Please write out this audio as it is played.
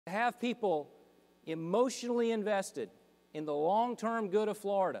To have people emotionally invested in the long-term good of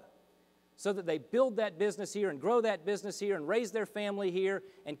Florida so that they build that business here and grow that business here and raise their family here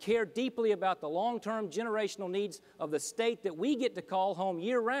and care deeply about the long-term generational needs of the state that we get to call home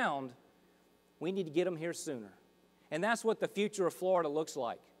year-round, we need to get them here sooner. And that's what the future of Florida looks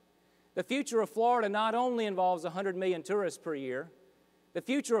like. The future of Florida not only involves 100 million tourists per year, the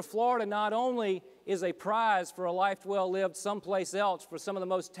future of Florida not only is a prize for a life well lived someplace else for some of the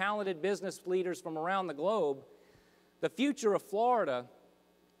most talented business leaders from around the globe, the future of Florida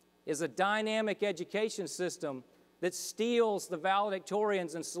is a dynamic education system that steals the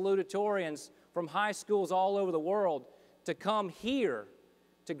valedictorians and salutatorians from high schools all over the world to come here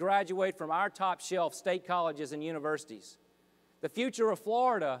to graduate from our top shelf state colleges and universities. The future of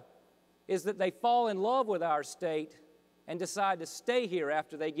Florida is that they fall in love with our state and decide to stay here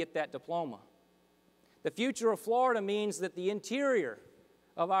after they get that diploma. The future of Florida means that the interior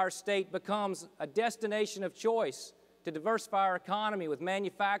of our state becomes a destination of choice to diversify our economy with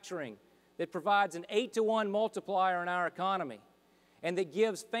manufacturing that provides an 8-to-1 multiplier in our economy and that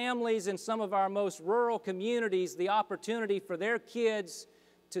gives families in some of our most rural communities the opportunity for their kids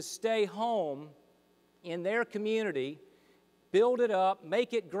to stay home in their community, build it up,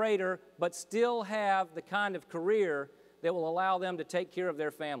 make it greater, but still have the kind of career that will allow them to take care of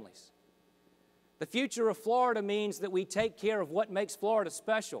their families. The future of Florida means that we take care of what makes Florida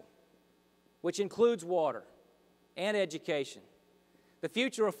special, which includes water and education. The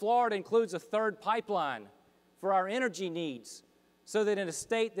future of Florida includes a third pipeline for our energy needs, so that in a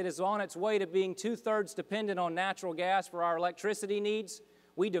state that is on its way to being 2/3 dependent on natural gas for our electricity needs,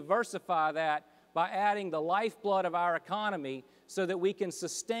 we diversify that by adding the lifeblood of our economy so that we can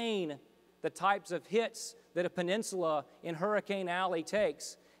sustain the types of hits that a peninsula in Hurricane Alley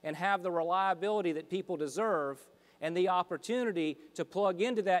takes and have the reliability that people deserve and the opportunity to plug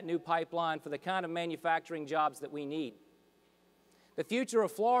into that new pipeline for the kind of manufacturing jobs that we need. The future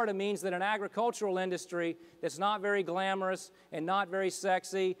of Florida means that an agricultural industry that's not very glamorous and not very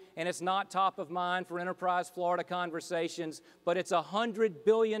sexy, and it's not top of mind for Enterprise Florida conversations, but it's a $100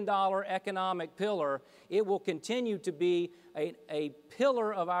 billion economic pillar. It will continue to be a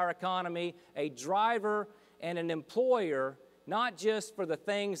pillar of our economy, a driver and an employer, not just for the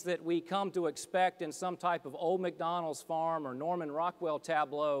things that we come to expect in some type of Old McDonald's farm or Norman Rockwell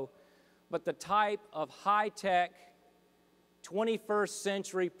tableau, but the type of high-tech 21st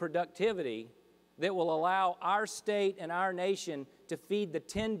century productivity that will allow our state and our nation to feed the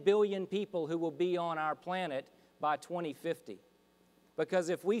 10 billion people who will be on our planet by 2050. Because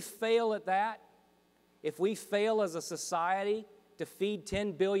if we fail at that, if we fail as a society to feed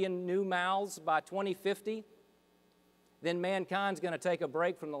 10 billion new mouths by 2050, then mankind's going to take a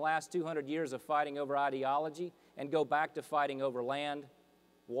break from the last 200 years of fighting over ideology and go back to fighting over land,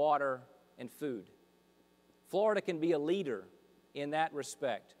 water, and food. Florida can be a leader in that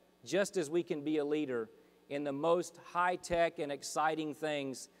respect, just as we can be a leader in the most high-tech and exciting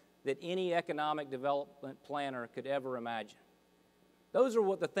things that any economic development planner could ever imagine. Those are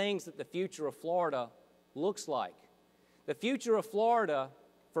what the things that the future of Florida looks like. The future of Florida,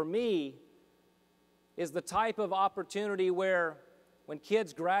 for me, is the type of opportunity where when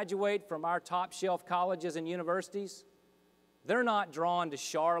kids graduate from our top-shelf colleges and universities, they're not drawn to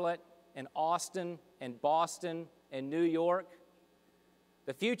Charlotte and Austin and Boston and New York.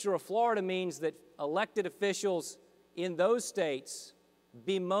 The future of Florida means that elected officials in those states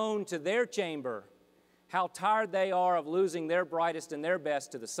bemoan to their chamber how tired they are of losing their brightest and their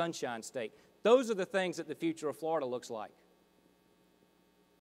best to the Sunshine State. Those are the things that the future of Florida looks like.